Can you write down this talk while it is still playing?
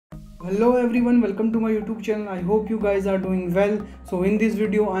Hello everyone, welcome to my YouTube channel. I hope you guys are doing well. So in this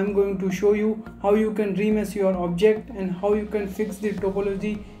video I'm going to show you how you can remesh your object and how you can fix the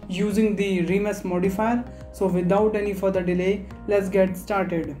topology using the remesh modifier. So without any further delay, let's get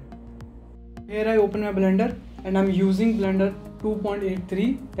started. Here I open my Blender and I'm using Blender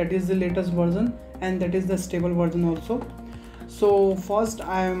 2.83, that is the latest version and that is the stable version also. So first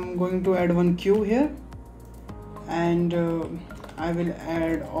I am going to add one cube here and I will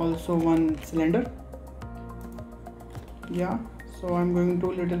add also one cylinder. Yeah, so I'm going to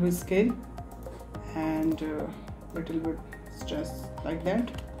little bit scale and little bit stress like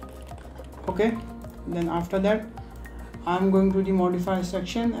that. Okay, then after that I'm going to the modifier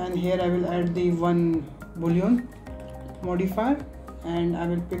section and here I will add the one boolean modifier and I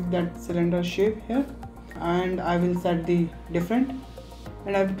will pick that cylinder shape here and I will set the different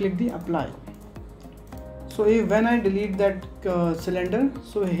and I will click the apply. So when I delete that cylinder,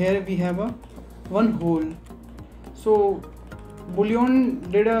 so here we have a one hole. So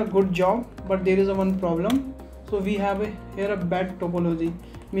boolean did a good job, but there is a one problem. So we have here a bad topology,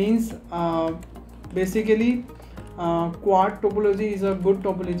 means basically quad topology is a good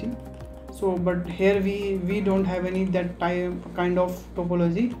topology. So but here we don't have any that kind of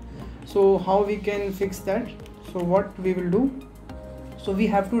topology. So how we can fix that? So what we will do? So we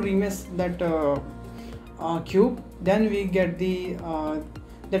have to remesh that cube, then we get the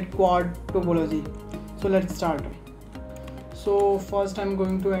that quad topology. So let's start. So first I'm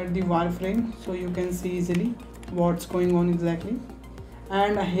going to add the wireframe so you can see easily what's going on exactly,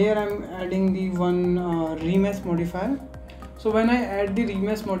 and here I'm adding the one remesh modifier. So when I add the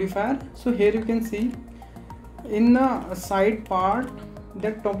remesh modifier, so here you can see in the side part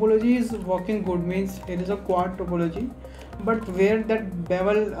that topology is working good, means here is a quad topology, but where that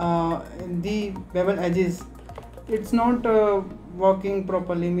bevel the bevel edges, it's not working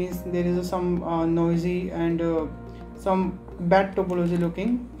properly, means there is some noisy and some bad topology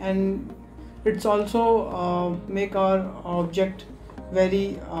looking, and it's also make our object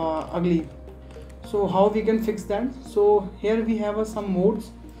very ugly. So how we can fix that? So here we have some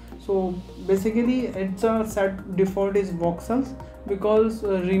modes. So basically it's a set default is voxels, because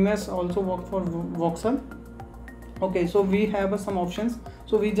remesh also work for voxel. Okay, so we have some options,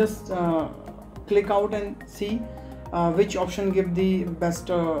 so we just click out and see which option give the best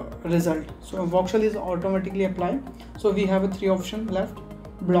result. So voxel is automatically applied. So we have a three option left: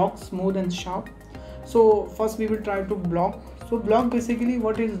 block, smooth and sharp. So first we will try to block. So block basically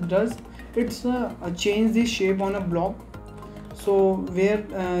what it does, it's change the shape on a block. So where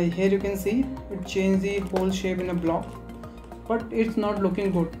here you can see it change the whole shape in a block, but it's not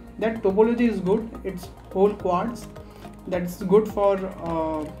looking good. That topology is good, it's whole quads, that's good for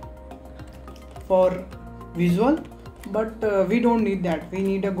visual, but we don't need that. We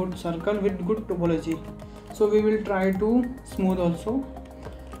need a good circle with good topology. So we will try to smooth also.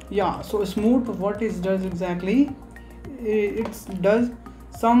 Yeah, so smooth, what it does exactly, it does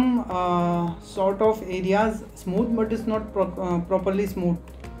some sort of areas smooth, but it's not properly smooth,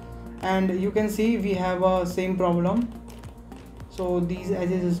 and you can see we have a same problem. So these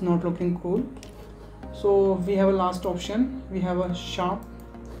edges is not looking cool. So we have a last option, we have a sharp.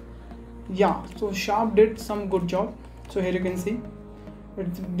 Yeah, so sharp did some good job. So here you can see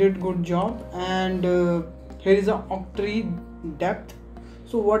it did good job, and here is a octree depth.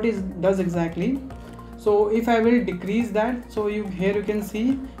 So what is does exactly? So if I will decrease that, so here you can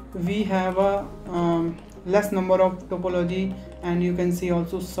see we have a less number of topology, and you can see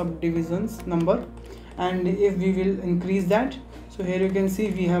also subdivisions number. And if we will increase that, so here you can see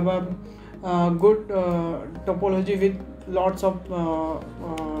we have a good topology with lots of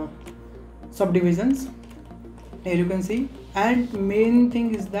subdivisions. Here you can see, and main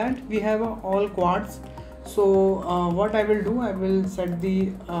thing is that we have all quads. So what I will do, I will set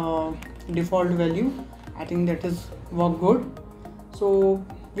the default value. I think that is work good. So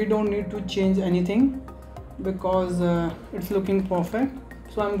we don't need to change anything because it's looking perfect.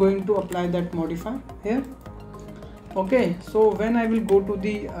 So I'm going to apply that modifier here. Okay, so when I will go to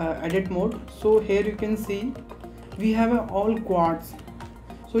the edit mode, so here you can see we have all quads.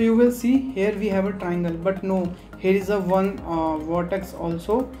 So you will see here we have a triangle, but no, here is a one vertex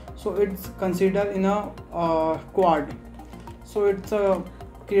also, so it's considered in a quad. So it's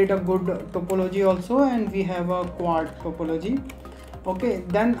create a good topology also, and we have a quad topology. Okay,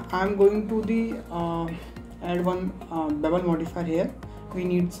 then I'm going to the add one bevel modifier here. We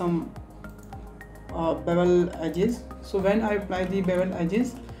need some bevel edges. So when I apply the bevel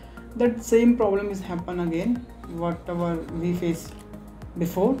edges, that same problem is happen again whatever we faced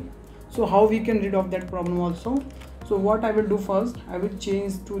before. So how we can rid of that problem also? So what I will do first, I will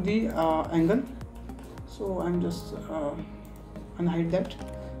change to the angle. So I'm just unhide that.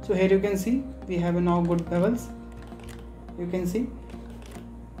 So here you can see we have now good bevels, you can see,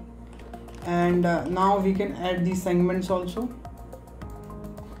 and now we can add these segments also,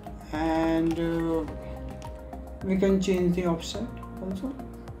 and we can change the offset also,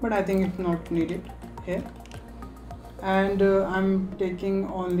 but I think it's not needed here. And I'm taking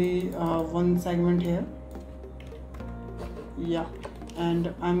only one segment here, yeah,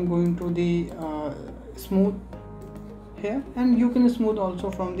 and I'm going to the smooth here, and you can smooth also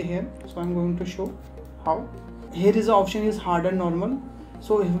from the here. So I'm going to show how. Here is the option is harden normal.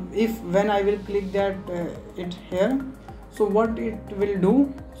 So if when I will click that it here, so what it will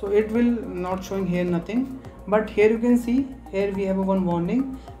do, so it will not showing here nothing, but here you can see here we have one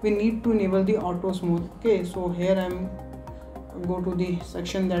warning, we need to enable the auto smooth. Okay, so here I'm go to the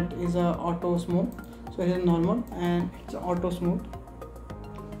section that is auto smooth. So here is normal and it's auto smooth.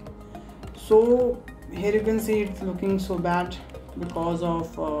 So here you can see it's looking so bad because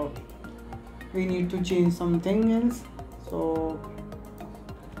of we need to change something else. So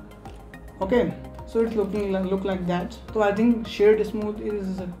okay, so it's looking look like that. So I think shared smooth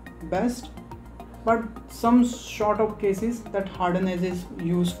is best, but some sort of cases that harden edge is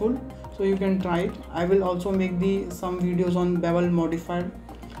useful, so you can try it. I will also make some videos on bevel modifier,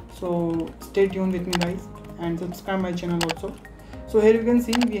 so stay tuned with me guys, and subscribe my channel also. So here you can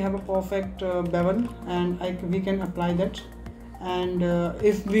see we have a perfect bevel, and we can apply that, and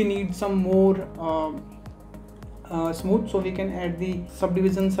if we need some more smooth, so we can add the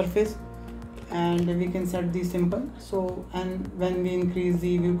subdivision surface, and we can set the simple. So and when we increase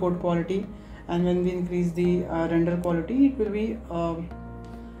the viewport quality and when we increase the render quality, it will be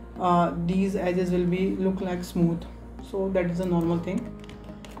these edges will be look like smooth. So that is a normal thing.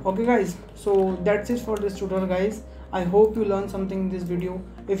 Okay guys, so that's it for this tutorial guys. I hope you learned something in this video.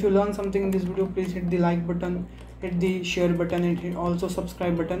 If you learned something in this video, please hit the like button, hit the share button, and hit also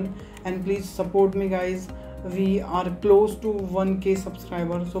subscribe button, and please support me guys. We are close to 1K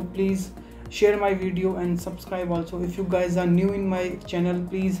subscribers, so please share my video and subscribe also. If you guys are new in my channel,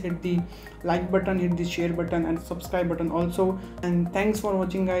 please hit the like button, hit the share button, and subscribe button also. And thanks for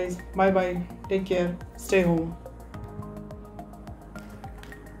watching guys. Bye bye, take care, stay home.